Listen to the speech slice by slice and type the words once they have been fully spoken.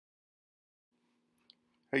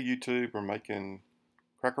Hey YouTube, we're making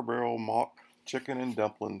Cracker Barrel mock chicken and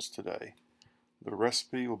dumplings today. The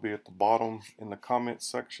recipe will be at the bottom in the comments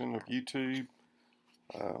section of YouTube.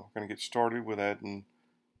 We're going to get started with adding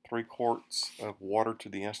 3 quarts of water to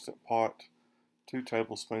the Instant Pot, 2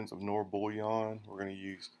 tablespoons of Knorr Bouillon. We're going to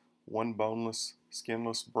use 1 boneless,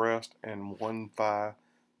 skinless breast and 1 thigh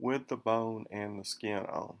with the bone and the skin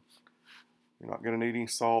on. You're not going to need any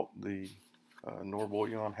salt. The Knorr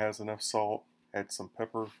Bouillon has enough salt. Add some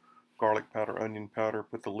pepper, garlic powder, onion powder,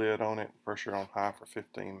 put the lid on it, pressure it on high for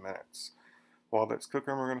 15 minutes. While that's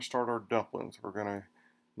cooking, we're going to start our dumplings. We're going to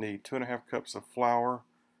need 2½ cups of flour,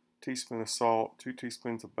 teaspoon of salt, 2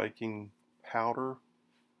 teaspoons of baking powder,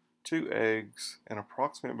 2 eggs, and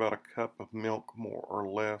approximately about a cup of milk, more or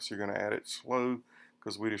less. You're going to add it slow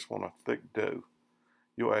because we just want a thick dough.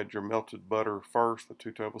 You'll add your melted butter first, the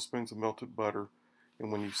 2 tablespoons of melted butter.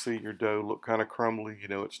 And when you see your dough look kind of crumbly, you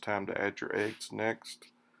know it's time to add your eggs next.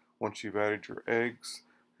 Once you've added your eggs,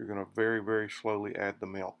 you're going to very slowly add the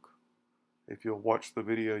milk. If you'll watch the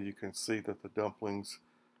video, you can see that the dumplings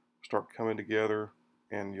start coming together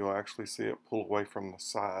and you'll actually see it pull away from the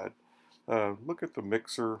side. Look at the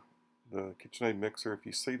mixer, the KitchenAid mixer. If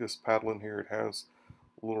you see this paddle in here, it has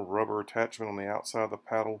a little rubber attachment on the outside of the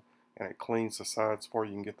paddle and it cleans the sides for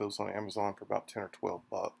you. You can get those on Amazon for about 10 or 12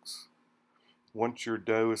 bucks. Once your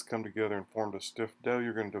dough has come together and formed a stiff dough,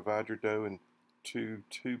 you're going to divide your dough into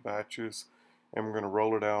 2 batches, and we're going to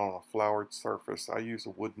roll it out on a floured surface. I use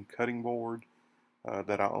a wooden cutting board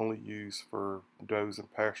that I only use for doughs and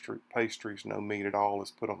pastries. No meat at all is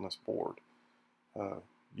put on this board.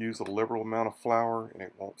 Use a liberal amount of flour, and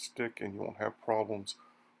it won't stick, and you won't have problems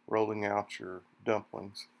rolling out your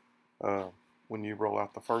dumplings. When you roll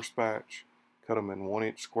out the first batch, cut them in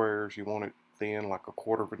 1-inch squares. You want it thin, like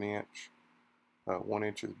 1/4 of an inch. 1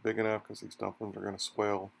 inch is big enough because these dumplings are going to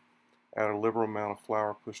swell. Add a liberal amount of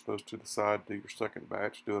flour, push those to the side, do your second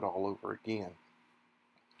batch, do it all over again.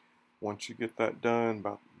 Once you get that done,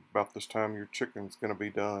 about this time your chicken's going to be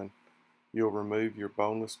done, you'll remove your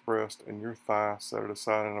boneless breast and your thigh, set it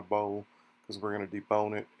aside in a bowl because we're going to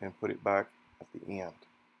debone it and put it back at the end.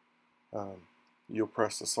 You'll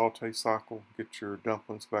press the saute cycle, get your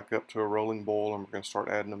dumplings back up to a rolling boil, and we're going to start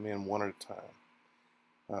adding them in one at a time.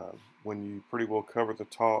 When you pretty well cover the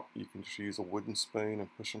top, you can just use a wooden spoon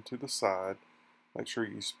and push them to the side. Make sure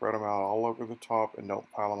you spread them out all over the top and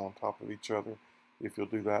don't pile them on top of each other. If you'll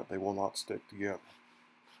do that, they will not stick together.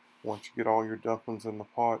 Once you get all your dumplings in the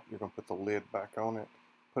pot, you're going to put the lid back on it,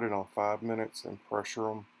 put it on 5 minutes, and pressure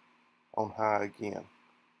them on high again.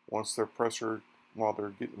 Once they're pressured, while they're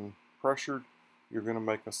getting pressured, you're going to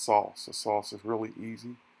make a sauce. The sauce is really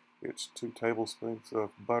easy. It's 2 tablespoons of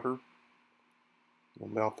butter. You'll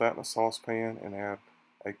melt that in a saucepan and add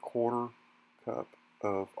a 1/4 cup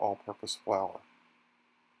of all-purpose flour.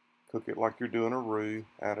 Cook it like you're doing a roux.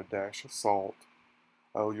 Add a dash of salt.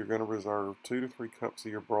 You're going to reserve 2 to 3 cups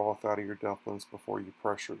of your broth out of your dumplings before you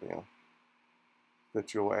pressure them,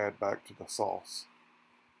 that you'll add back to the sauce.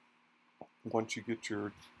 Once you get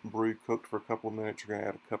your roux cooked for a couple of minutes, you're going to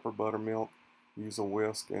add a cup of buttermilk. Use a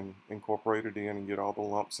whisk and incorporate it in and get all the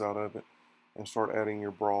lumps out of it. And start adding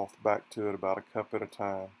your broth back to it about a cup at a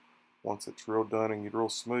time. Once it's real done and get real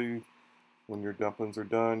smooth, when your dumplings are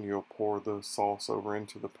done, you'll pour the sauce over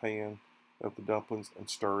into the pan of the dumplings and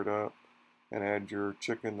stir it up, and add your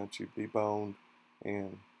chicken that you've deboned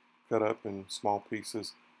and cut up in small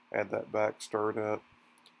pieces. Add that back, stir it up.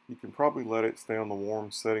 You can probably let it stay on the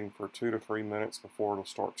warm setting for 2 to 3 minutes before it'll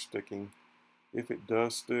start sticking. If it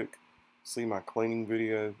does stick, see my cleaning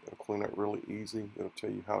video. It'll clean it really easy. It'll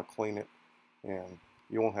tell you how to clean it. And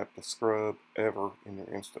you won't have to scrub ever in your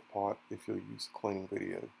Instant Pot if you'll use a cleaning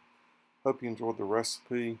video. Hope you enjoyed the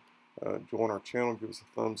recipe. Join our channel, give us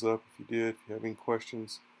a thumbs up if you did. If you have any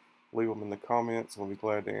questions, leave them in the comments. We'll be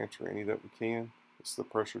glad to answer any that we can. It's the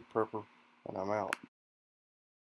Pressured Prepper, and I'm out.